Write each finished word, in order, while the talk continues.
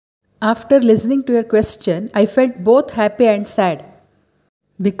After listening to your question, I felt both happy and sad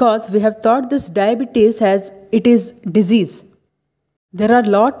because we have thought this diabetes as it is disease. There are a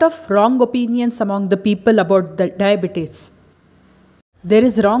lot of wrong opinions among the people about the diabetes. There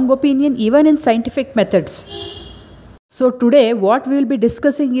is wrong opinion even in scientific methods. So today what we will be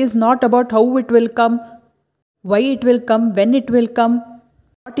discussing is not about how it will come, why it will come, when it will come,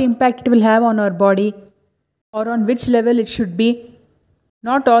 what impact it will have on our body or on which level it should be.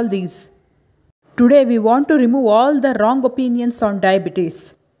 Not all these. Today we want to remove all the wrong opinions on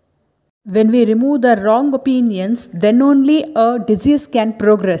diabetes. When we remove the wrong opinions, then only a disease can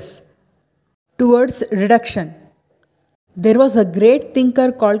progress towards reduction. There was a great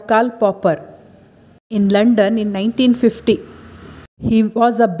thinker called Karl Popper in London in 1950. He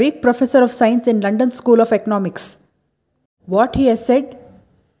was a big professor of science in London School of Economics. What he has said?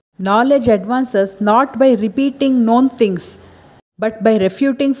 Knowledge advances not by repeating known things, but by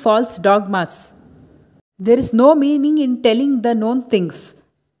refuting false dogmas. There is no meaning in telling the known things.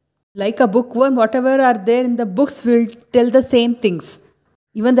 Like a bookworm, whatever are there in the books will tell the same things.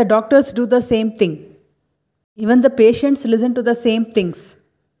 Even the doctors do the same thing. Even the patients listen to the same things.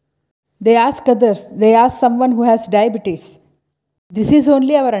 They ask others, they ask someone who has diabetes. This is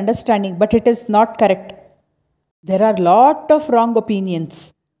only our understanding, but it is not correct. There are a lot of wrong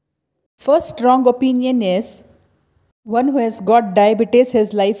opinions. First wrong opinion is, one who has got diabetes,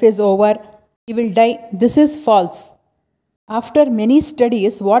 his life is over, he will die. This is false. After many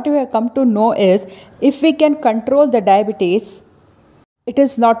studies, what we have come to know is, if we can control the diabetes, it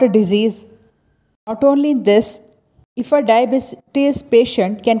is not a disease. Not only this, if a diabetes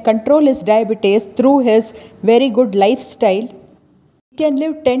patient can control his diabetes through his very good lifestyle, he can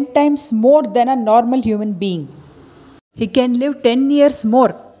live 10 times more than a normal human being. He can live 10 years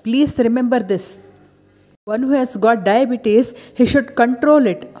more. Please remember this. One who has got diabetes, he should control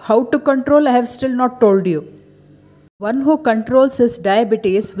it. How to control, I have still not told you. One who controls his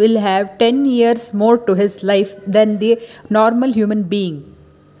diabetes will have 10 years more to his life than the normal human being.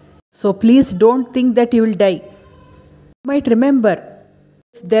 So please don't think that you will die. You might remember,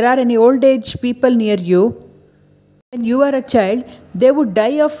 if there are any old age people near you, when you are a child, they would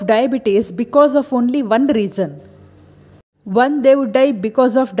die of diabetes because of only one reason. One, they would die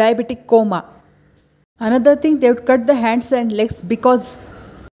because of diabetic coma. Another thing, they would cut the hands and legs because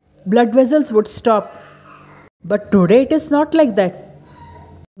blood vessels would stop. But today it is not like that.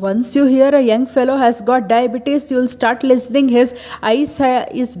 Once you hear a young fellow has got diabetes, you will start listening, his eyes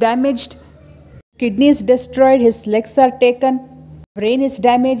is damaged, kidney is destroyed, his legs are taken, brain is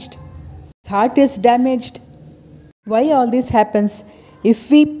damaged, heart is damaged. Why all this happens? If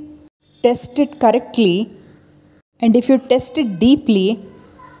we test it correctly and if you test it deeply,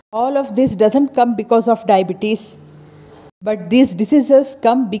 all of this doesn't come because of diabetes. But these diseases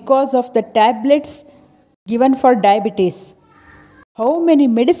come because of the tablets given for diabetes. How many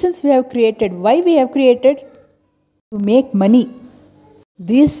medicines we have created? Why we have created? To make money.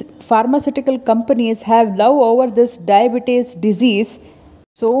 These pharmaceutical companies have love over this diabetes disease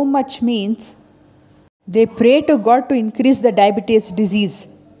so much means they pray to God to increase the diabetes disease.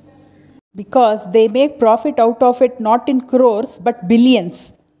 Because they make profit out of it not in crores but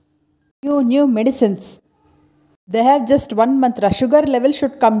billions. New medicines. They have just one mantra, sugar level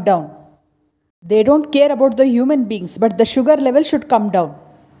should come down. They don't care about the human beings, but the sugar level should come down.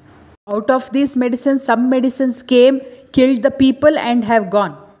 Out of these medicines, some medicines came, killed the people and have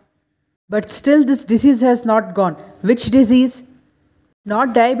gone. But still this disease has not gone. Which disease?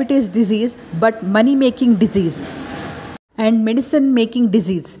 Not diabetes disease, but money making disease and medicine making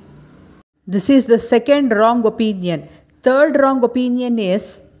disease. This is the second wrong opinion. Third wrong opinion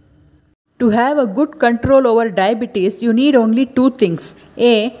is, to have a good control over diabetes, you need only two things.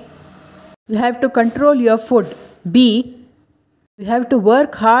 A, you have to control your food. B, you have to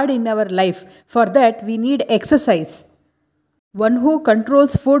work hard in our life. For that, we need exercise. One who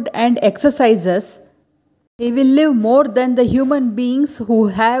controls food and exercises, he will live more than the human beings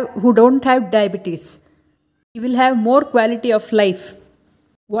who don't have diabetes. He will have more quality of life.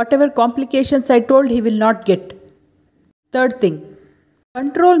 Whatever complications I told, he will not get. Third thing,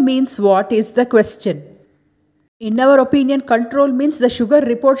 control means what is the question. In our opinion, control means the sugar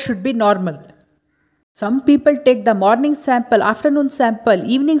report should be normal. Some people take the morning sample, afternoon sample,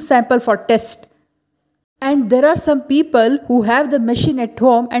 evening sample for test. And there are some people who have the machine at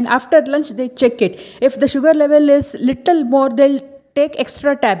home and after lunch they check it. If the sugar level is little more, they'll take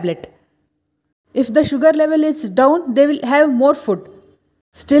extra tablet. If the sugar level is down, they will have more food.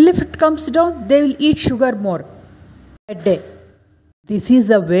 Still if it comes down, they will eat sugar more a day. This is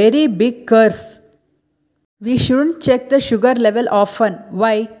a very big curse. We shouldn't check the sugar level often.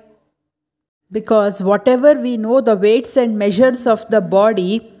 Why? Because whatever we know the weights and measures of the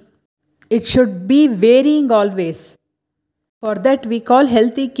body, it should be varying always. For that we call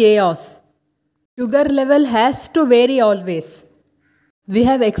healthy chaos. Sugar level has to vary always. We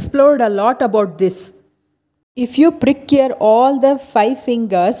have explored a lot about this. If you prick your all the 5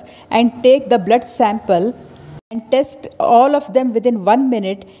 fingers and take the blood sample and test all of them within 1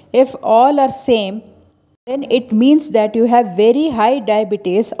 minute, if all are same, then it means that you have very high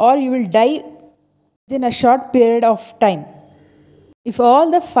diabetes or you will die within a short period of time. If all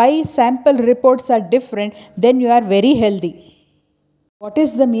the 5 sample reports are different, then you are very healthy. What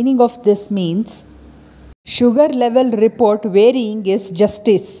is the meaning of this means? Sugar level report varying is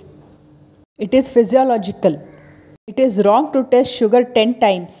justice. It is physiological. It is wrong to test sugar 10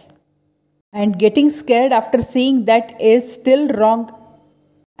 times. And getting scared after seeing that is still wrong.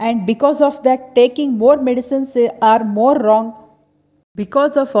 And because of that, taking more medicines are more wrong.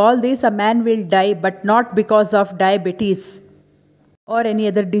 Because of all this, a man will die, but not because of diabetes or any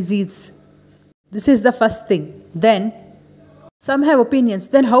other disease. This is the first thing. Then, some have opinions.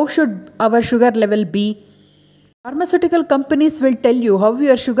 Then how should our sugar level be? Pharmaceutical companies will tell you how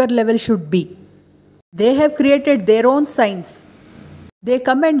your sugar level should be. They have created their own science. They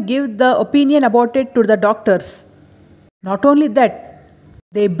come and give the opinion about it to the doctors. Not only that,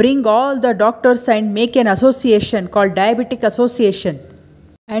 they bring all the doctors and make an association called Diabetic Association.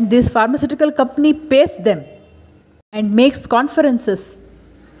 And this pharmaceutical company pays them and makes conferences.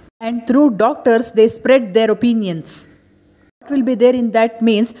 And through doctors, they spread their opinions. What will be there in that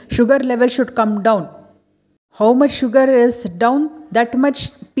means sugar level should come down. How much sugar is down, that much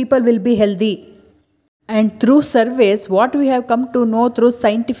people will be healthy. And through surveys, what we have come to know through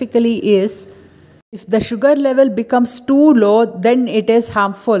scientifically is, if the sugar level becomes too low, then it is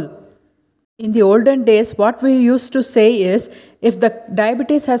harmful. In the olden days, what we used to say is, if the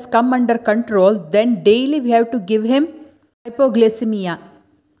diabetes has come under control, then daily we have to give him hypoglycemia.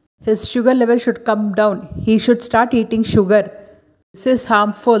 His sugar level should come down. He should start eating sugar. This is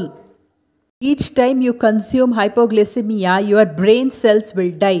harmful. Each time you consume hypoglycemia, your brain cells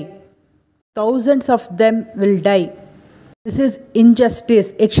will die. Thousands of them will die. This is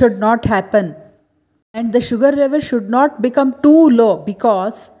injustice. It should not happen. And the sugar level should not become too low,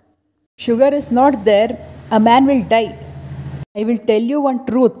 because sugar is not there, a man will die. I will tell you one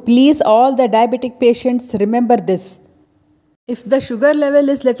truth. Please, all the diabetic patients, remember this. If the sugar level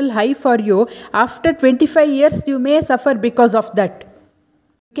is little high for you, after 25 years you may suffer because of that.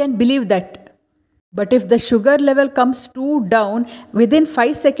 You can believe that. But if the sugar level comes too down, within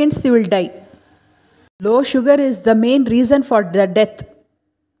 5 seconds you will die. Low sugar is the main reason for the death.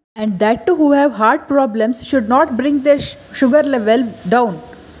 And that too, who have heart problems should not bring their sugar level down.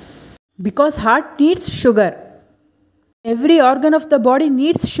 Because heart needs sugar. Every organ of the body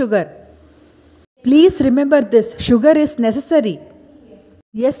needs sugar. Please remember this, sugar is necessary.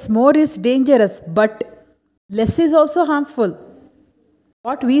 Yes, more is dangerous, but less is also harmful.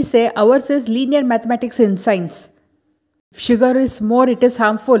 What we say, ours is linear mathematics in science. If sugar is more, it is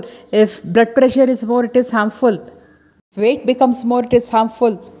harmful. If blood pressure is more, it is harmful. If weight becomes more, it is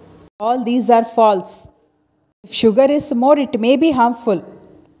harmful. All these are false. If sugar is more, it may be harmful.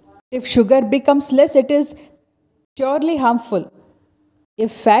 If sugar becomes less, it is surely harmful.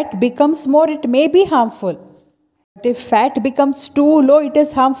 If fat becomes more, it may be harmful. But if fat becomes too low, it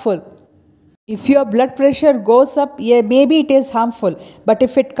is harmful. If your blood pressure goes up, yeah, maybe it is harmful. But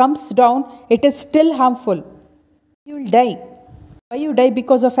if it comes down, it is still harmful. You will die. Why you die?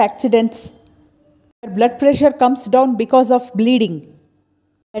 Because of accidents. Your blood pressure comes down because of bleeding.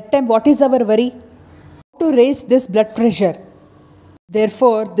 At time, what is our worry? To raise this blood pressure.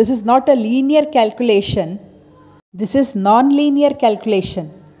 Therefore, this is not a linear calculation. This is non-linear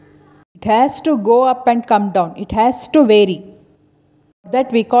calculation. It has to go up and come down. It has to vary.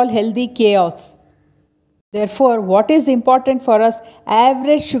 That we call healthy chaos. Therefore, what is important for us?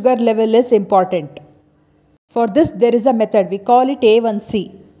 Average sugar level is important. For this, there is a method. We call it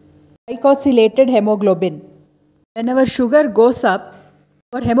A1C, glycosylated hemoglobin. When our sugar goes up,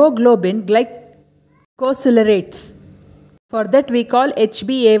 our hemoglobin glycosylates. For that, we call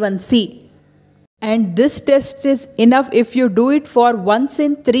HbA1c. And this test is enough if you do it for once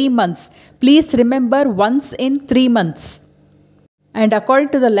in 3 months. Please remember, once in 3 months. And according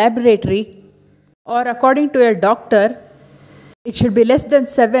to the laboratory or according to a doctor, it should be less than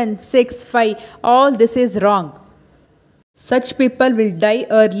 7, 6, 5. All this is wrong. Such people will die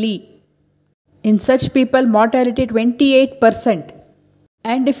early. In such people, mortality 28%.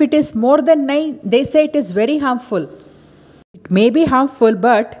 And if it is more than 9, they say it is very harmful. It may be harmful,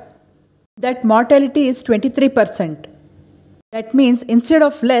 but that mortality is 23%. That means instead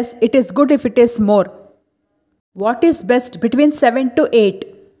of less, it is good if it is more. What is best between 7 to 8?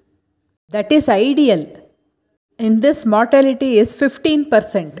 That is ideal. In this, mortality is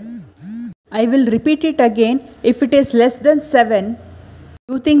 15%. I will repeat it again. If it is less than 7,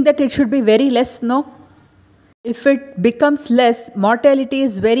 you think that it should be very less, no? If it becomes less, mortality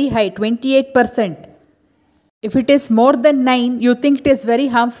is very high, 28%. If it is more than 9, you think it is very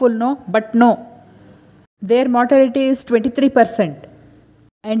harmful, no? But no. Their mortality is 23%.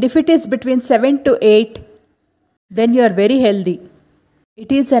 And if it is between 7 to 8, then you are very healthy.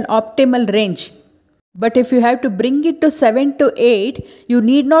 It is an optimal range. But if you have to bring it to 7 to 8, you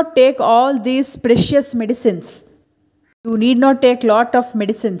need not take all these precious medicines. You need not take lot of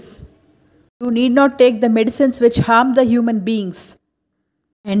medicines. You need not take the medicines which harm the human beings.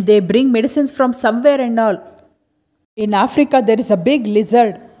 And they bring medicines from somewhere and all. In Africa, there is a big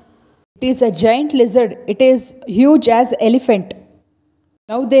lizard. It is a giant lizard. It is huge as elephant.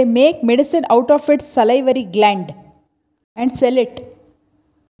 Now they make medicine out of its salivary gland and sell it.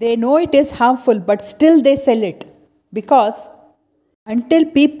 They know it is harmful, but still they sell it. Because until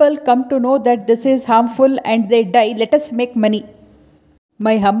people come to know that this is harmful and they die, let us make money.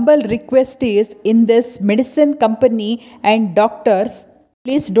 My humble request is, in this medicine company and doctors,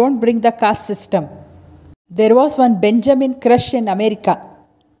 please don't bring the caste system. There was one Benjamin Crush in America.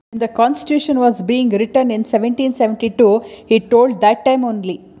 When the constitution was being written in 1772, he told that time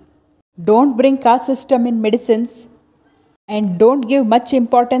only, don't bring caste system in medicines and don't give much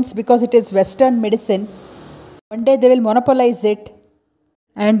importance because it is Western medicine. One day they will monopolize it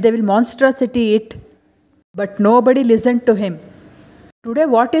and they will monstrosity it, but nobody listened to him. Today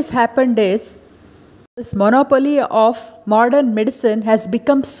what has happened is, this monopoly of modern medicine has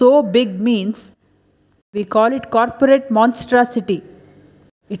become so big, means we call it corporate monstrosity.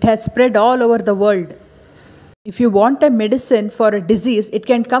 It has spread all over the world. If you want a medicine for a disease, it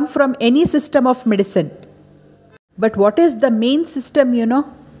can come from any system of medicine. But what is the main system, you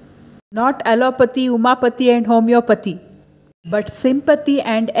know? Not allopathy, umapathy and homeopathy, but sympathy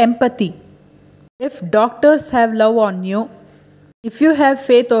and empathy. If doctors have love on you, if you have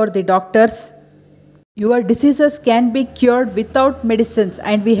faith over the doctors, your diseases can be cured without medicines,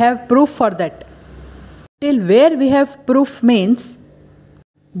 and we have proof for that. Till where we have proof means,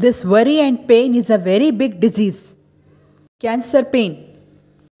 this worry and pain is a very big disease. Cancer pain.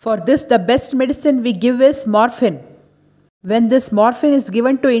 For this, the best medicine we give is morphine. When this morphine is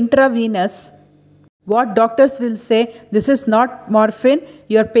given to intravenous, what doctors will say, this is not morphine,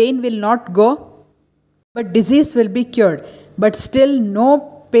 your pain will not go, but disease will be cured. But still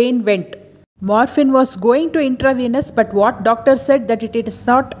no pain went. Morphine was going to intravenous, but what doctor said that it is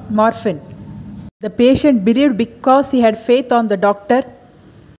not morphine. The patient believed because he had faith on the doctor,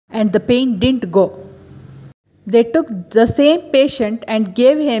 and the pain didn't go. They took the same patient and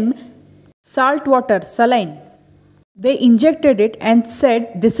gave him salt water, saline. They injected it and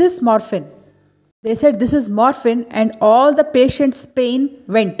said, this is morphine. They said this is morphine, and all the patient's pain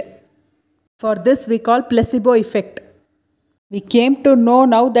went. For this we call placebo effect. We came to know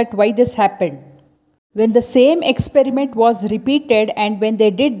now that why this happened. When the same experiment was repeated and when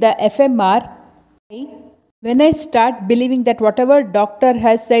they did the FMR, when I start believing that whatever doctor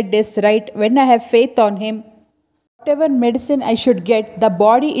has said is right, when I have faith on him, whatever medicine I should get, the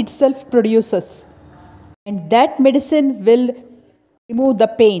body itself produces. And that medicine will remove the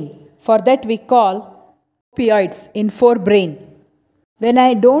pain. For that we call opioids in forebrain. When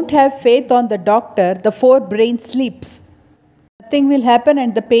I don't have faith on the doctor, the forebrain sleeps. Nothing will happen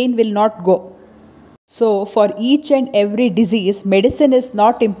and the pain will not go. So for each and every disease, medicine is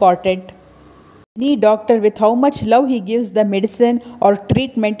not important. Any doctor with how much love he gives the medicine or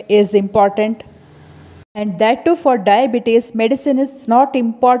treatment is important. And that too for diabetes, medicine is not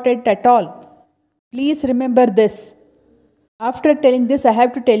important at all. Please remember this. After telling this, I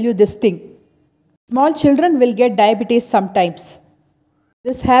have to tell you this thing. Small children will get diabetes sometimes.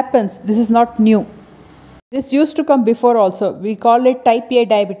 This happens. This is not new. This used to come before also. We call it type A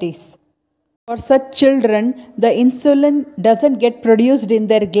diabetes. For such children, the insulin doesn't get produced in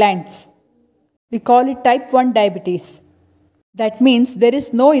their glands. We call it type 1 diabetes. That means there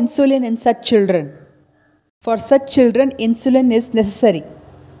is no insulin in such children. For such children, insulin is necessary.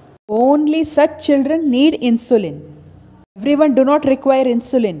 Only such children need insulin. Everyone do not require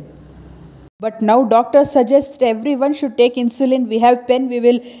insulin. But now doctors suggest everyone should take insulin. We have pen, we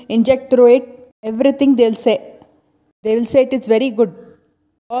will inject through it. Everything they will say. They will say it is very good.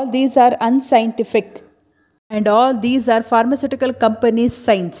 All these are unscientific. And all these are pharmaceutical companies'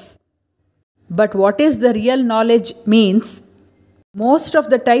 science. But what is the real knowledge means, most of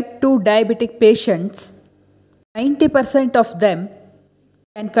the type 2 diabetic patients, 90% of them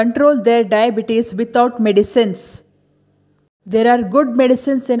can control their diabetes without medicines. There are good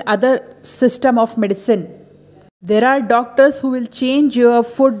medicines in other system of medicine. There are doctors who will change your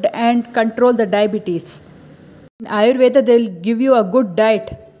food and control the diabetes. In Ayurveda, they will give you a good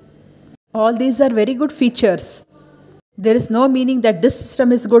diet. All these are very good features. There is no meaning that this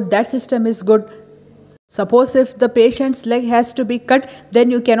system is good, that system is good. Suppose if the patient's leg has to be cut,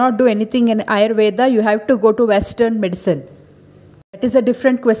 then you cannot do anything in Ayurveda, you have to go to Western medicine. That is a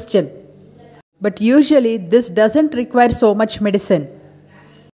different question. But usually this doesn't require so much medicine.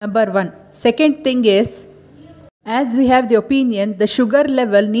 Number one. Second thing is, as we have the opinion, the sugar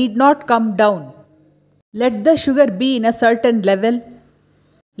level need not come down. Let the sugar be in a certain level.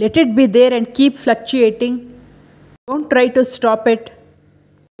 Let it be there and keep fluctuating. Don't try to stop it.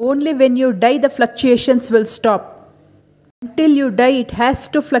 Only when you die the fluctuations will stop. Until you die it has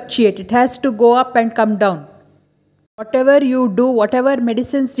to fluctuate. It has to go up and come down. Whatever you do, whatever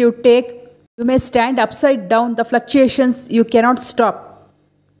medicines you take, you may stand upside down. The fluctuations you cannot stop.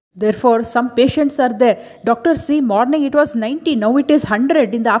 Therefore, some patients are there. Doctor, see, morning it was 90, now it is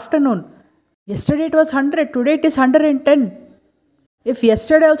 100 in the afternoon. Yesterday it was 100, today it is 110. If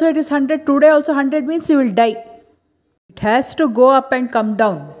yesterday also it is 100, today also 100 means you will die. It has to go up and come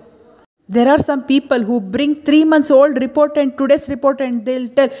down. There are some people who bring 3 months old report and today's report and they'll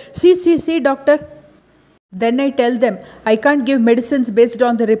tell, see doctor. Then I tell them, I can't give medicines based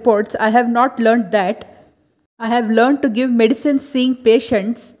on the reports. I have not learned that. I have learned to give medicines seeing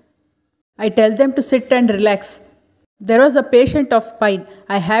patients. I tell them to sit and relax. There was a patient of mine.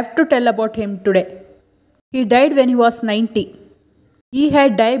 I have to tell about him today. He died when he was 90. He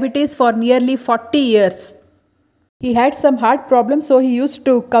had diabetes for nearly 40 years. He had some heart problems, so he used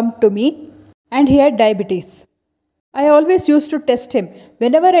to come to me, and he had diabetes. I always used to test him.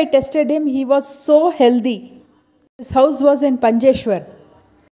 Whenever I tested him, he was so healthy. His house was in Panjeshwar.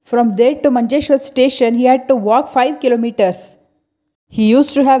 From there to Manjeshwar station, he had to walk 5 kilometers. He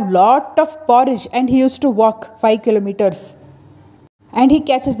used to have lot of porridge and he used to walk 5 kilometers. And he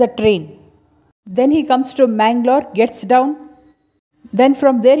catches the train. Then he comes to Mangalore, gets down. Then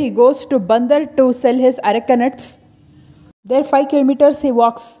from there he goes to Bandar to sell his areca nuts. There 5 kilometers he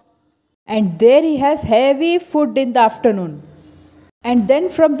walks. And there he has heavy food in the afternoon. And then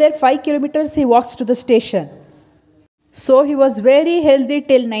from there 5 kilometers he walks to the station. So he was very healthy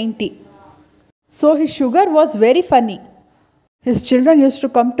till 90. So his sugar was very funny. His children used to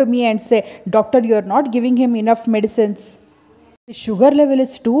come to me and say, Doctor, you are not giving him enough medicines. His sugar level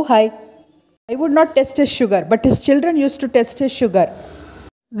is too high. I would not test his sugar, but his children used to test his sugar.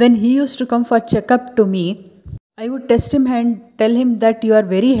 When he used to come for checkup to me, I would test him and tell him that you are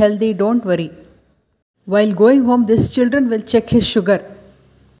very healthy, don't worry. While going home, these children will check his sugar.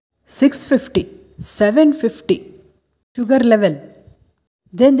 650, 750 sugar level.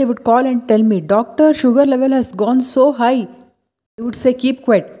 Then they would call and tell me, Doctor, sugar level has gone so high. I would say, keep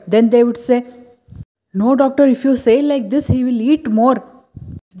quiet. Then they would say, no doctor, if you say like this, he will eat more.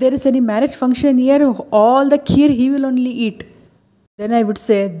 If there is any marriage function here, all the kheer he will only eat. Then I would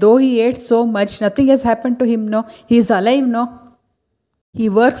say, though he ate so much, nothing has happened to him, no. He is alive, no. He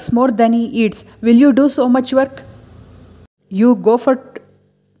works more than he eats. Will you do so much work? You go for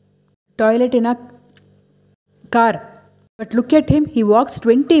toilet in a car. But look at him, he walks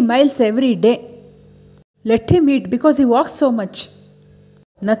 20 miles every day. Let him eat because he walks so much.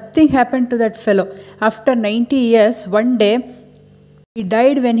 Nothing happened to that fellow. After 90 years, one day, he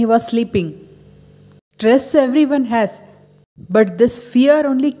died when he was sleeping. Stress everyone has. But this fear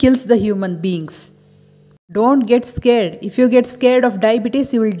only kills the human beings. Don't get scared. If you get scared of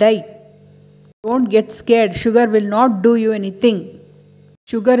diabetes, you will die. Don't get scared. Sugar will not do you anything.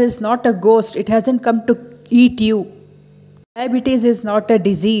 Sugar is not a ghost. It hasn't come to eat you. Diabetes is not a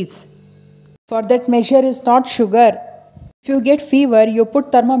disease. For that measure is not sugar. If you get fever, you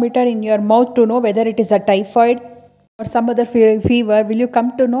put thermometer in your mouth to know whether it is a typhoid or some other fever. Will you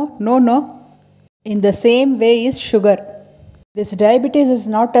come to know? No. In the same way is sugar. This diabetes is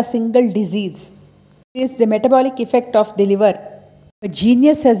not a single disease. It is the metabolic effect of the liver. A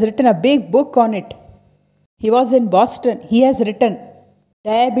genius has written a big book on it. He was in Boston. He has written,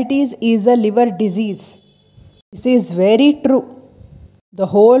 Diabetes is a liver disease. This is very true. The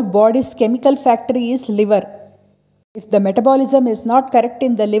whole body's chemical factory is liver. If the metabolism is not correct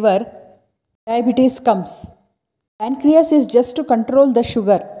in the liver, diabetes comes. Pancreas is just to control the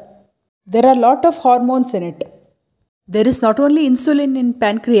sugar. There are a lot of hormones in it. There is not only insulin in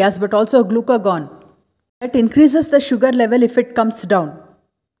pancreas but also glucagon. That increases the sugar level if it comes down.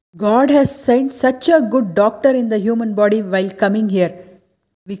 God has sent such a good doctor in the human body while coming here.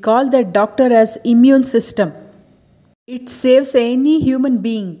 We call that doctor as immune system. It saves any human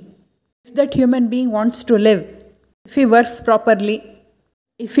being. If that human being wants to live, if he works properly,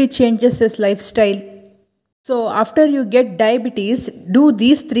 if he changes his lifestyle. So after you get diabetes, do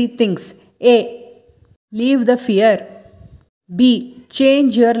these three things. A. Leave the fear. B.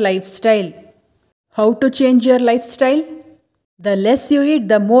 Change your lifestyle. How to change your lifestyle? The less you eat,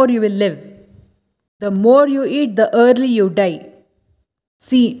 the more you will live. The more you eat, the early you die.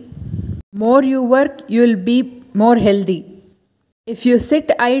 C. More you work, you will be more healthy. If you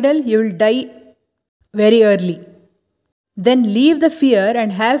sit idle, you will die very early. Then leave the fear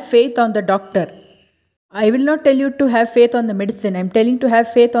and have faith on the doctor. I will not tell you to have faith on the medicine. I am telling to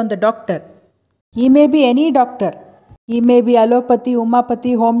have faith on the doctor. He may be any doctor. He may be allopathy,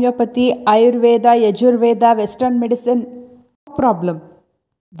 homopathy, homeopathy, Ayurveda, Yajurveda, Western medicine. No problem.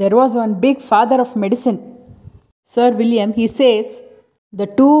 There was one big father of medicine, Sir William. He says, the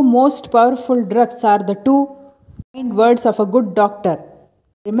two most powerful drugs are the two kind words of a good doctor.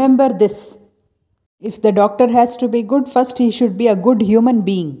 Remember this. If the doctor has to be good, first he should be a good human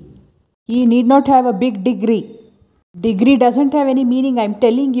being. He need not have a big degree. Degree doesn't have any meaning. I am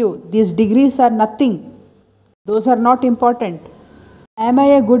telling you, these degrees are nothing. Those are not important. Am I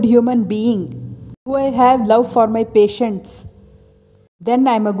a good human being? Do I have love for my patients? Then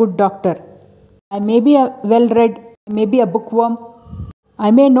I am a good doctor. I may be a well-read, I may be a bookworm,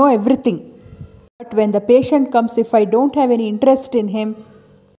 I may know everything. But when the patient comes, if I don't have any interest in him,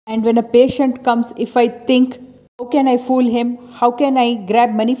 and when a patient comes, if I think, how can I fool him? How can I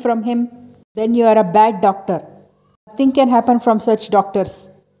grab money from him? Then you are a bad doctor. Nothing can happen from such doctors.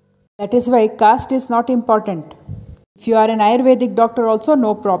 That is why caste is not important. If you are an Ayurvedic doctor also,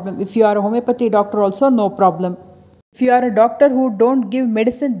 no problem. If you are a homeopathy doctor also, no problem. If you are a doctor who don't give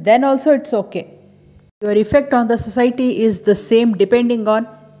medicine, then also it's okay. Your effect on the society is the same depending on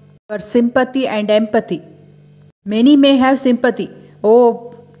your sympathy and empathy. Many may have sympathy.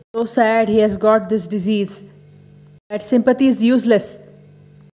 Oh, so sad, he has got this disease. That sympathy is useless.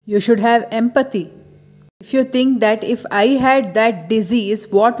 You should have empathy. If you think that if I had that disease,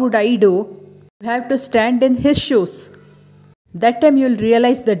 what would I do? You have to stand in his shoes. That time you will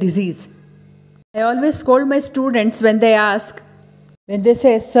realize the disease. I always scold my students when they ask, when they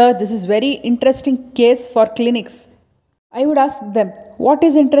say, sir, this is very interesting case for clinics. I would ask them, what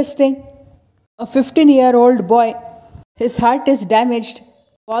is interesting? A 15-year-old boy, his heart is damaged,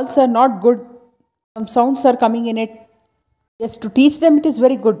 walls are not good, some sounds are coming in it. Yes, to teach them it is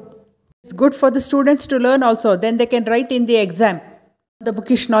very good. It's good for the students to learn also. Then they can write in the exam the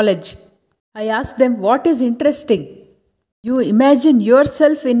bookish knowledge. I ask them, what is interesting? You imagine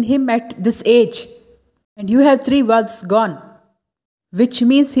yourself in him at this age and you have 3 valves gone, which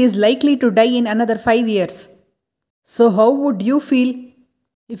means he is likely to die in another 5 years. So how would you feel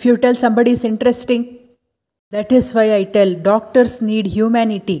if you tell somebody is interesting? That is why I tell doctors need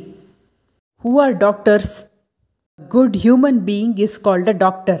humanity. Who are doctors? A good human being is called a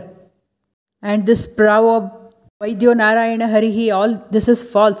doctor. And this proverb, Vaidyo Narayana Harihi, all this is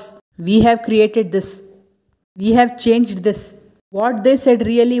false. We have created this. We have changed this. What they said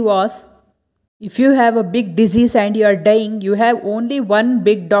really was, if you have a big disease and you are dying, you have only one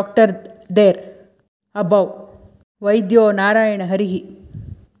big doctor there above. Vaidyo Narayana Harihi.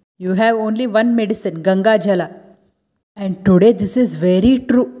 You have only one medicine, Ganga Jala. And today this is very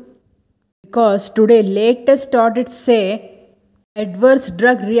true. Because today latest audits say, adverse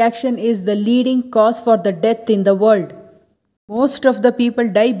drug reaction is the leading cause for the death in the world. Most of the people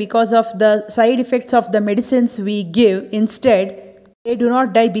die because of the side effects of the medicines we give. Instead, they do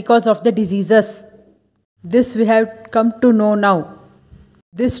not die because of the diseases. This we have come to know now.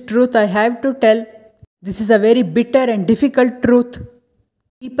 This truth I have to tell. This is a very bitter and difficult truth.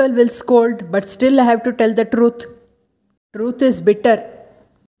 People will scold, but still I have to tell the truth. Truth is bitter.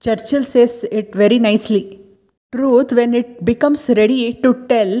 Churchill says it very nicely. Truth, when it becomes ready to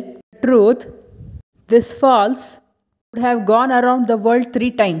tell truth, this false would have gone around the world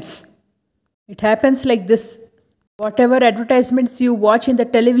 3 times. It happens like this. Whatever advertisements you watch in the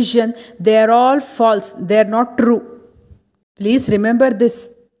television, they are all false. They are not true. Please remember this.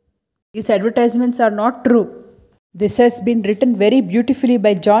 These advertisements are not true. This has been written very beautifully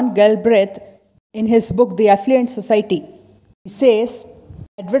by John Galbraith in his book, The Affluent Society. He says,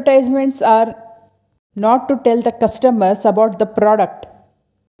 advertisements are not to tell the customers about the product.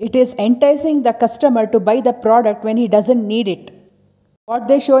 It is enticing the customer to buy the product when he doesn't need it. What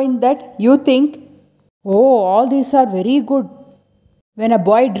they show in that, you think, oh, all these are very good. When a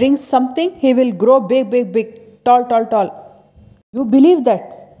boy drinks something, he will grow big, tall. You believe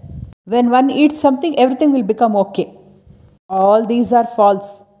that. When one eats something, everything will become okay. All these are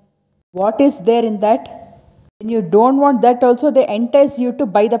false. What is there in that? When you don't want that also, they entice you to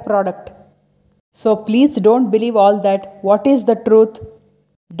buy the product. So please don't believe all that. What is the truth?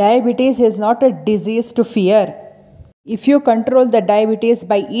 Diabetes is not a disease to fear. If you control the diabetes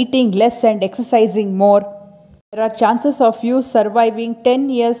by eating less and exercising more, there are chances of you surviving 10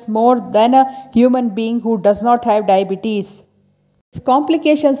 years more than a human being who does not have diabetes. If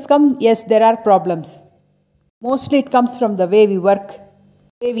complications come, yes, there are problems. Mostly it comes from the way we work,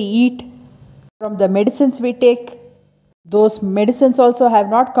 the way we eat, from the medicines we take. Those medicines also have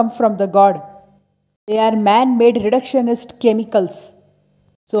not come from the God. They are man-made reductionist chemicals.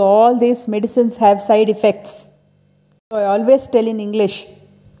 So all these medicines have side effects. So I always tell in English,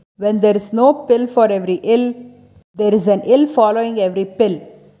 when there is no pill for every ill, there is an ill following every pill.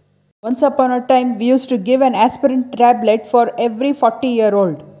 Once upon a time, we used to give an aspirin tablet for every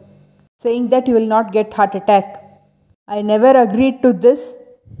 40-year-old, saying that you will not get heart attack. I never agreed to this.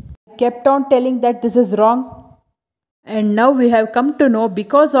 I kept on telling that this is wrong. And now we have come to know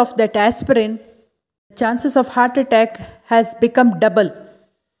because of that aspirin, the chances of heart attack has become double.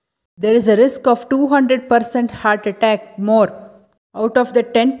 There is a risk of 200% heart attack more. Out of the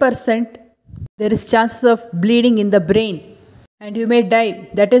 10%, there is chances of bleeding in the brain and you may die.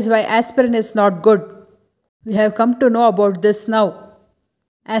 That is why aspirin is not good. We have come to know about this now.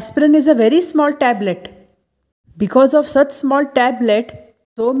 Aspirin is a very small tablet. Because of such small tablet,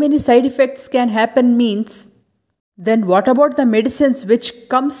 so many side effects can happen means, then what about the medicines which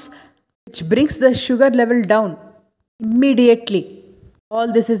brings the sugar level down immediately?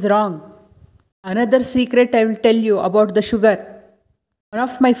 All this is wrong. Another secret I will tell you about the sugar. One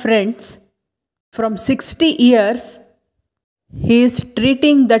of my friends, from 60 years, he is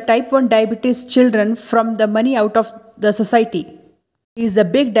treating the type 1 diabetes children from the money out of the society. He is a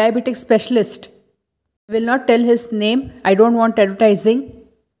big diabetic specialist. I will not tell his name. I don't want advertising.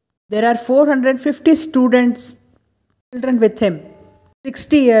 There are 450 children with him.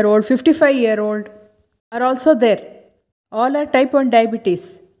 60-year-old, 55-year-old are also there. All are type 1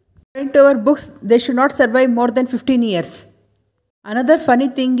 diabetes. According to our books, they should not survive more than 15 years. Another funny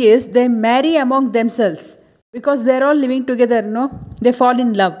thing is they marry among themselves because they are all living together, no? They fall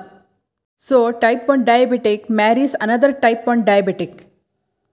in love. So type 1 diabetic marries another type 1 diabetic.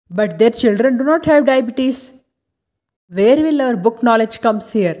 But their children do not have diabetes. Where will our book knowledge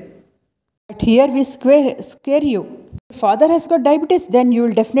comes here? But here we scare you. If father has got diabetes, then you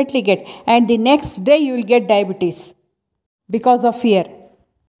will definitely get. And the next day you will get diabetes. Because of fear.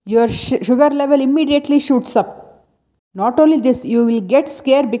 Your sugar level immediately shoots up. Not only this, you will get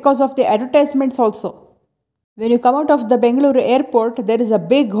scared because of the advertisements also. When you come out of the Bengaluru airport, there is a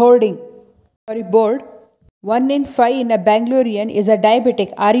big board. 1 in 5 in a Bangalorean is a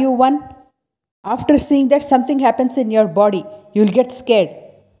diabetic. Are you one? After seeing that, something happens in your body. You will get scared.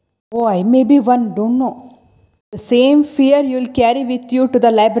 Oh, I may be one, don't know. The same fear you will carry with you to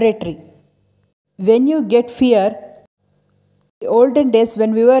the laboratory. When you get fear, the olden days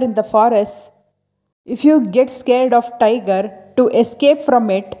when we were in the forest, if you get scared of tiger, to escape from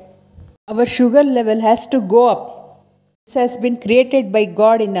it, our sugar level has to go up. This has been created by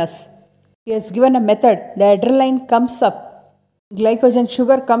God in us. He has given a method. The adrenaline comes up. Glycogen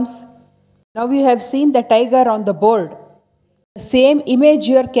sugar comes. Now you have seen the tiger on the board. The same image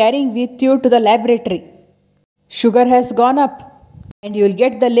you are carrying with you to the laboratory. Sugar has gone up and you will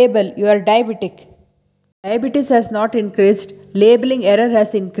get the label, you are diabetic. Diabetes has not increased, labeling error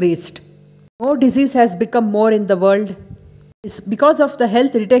has increased. No disease has become more in the world. It's because of the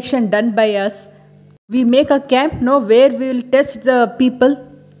health detection done by us. We make a camp where we will test the people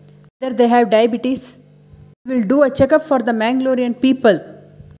whether they have diabetes. We will do a checkup for the Mangalorean people.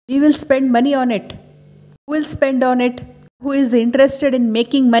 We will spend money on it. Who will spend on it? Who is interested in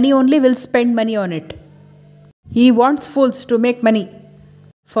making money only will spend money on it. He wants fools to make money.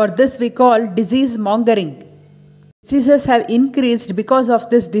 For this we call disease mongering. Diseases have increased because of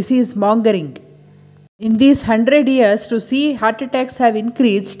this disease mongering. In these 100 years, to see heart attacks have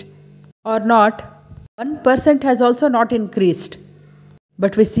increased or not, 1% has also not increased.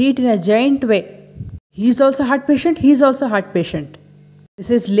 But we see it in a giant way. He is also heart patient, he is also heart patient.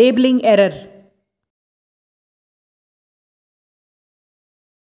 This is labeling error.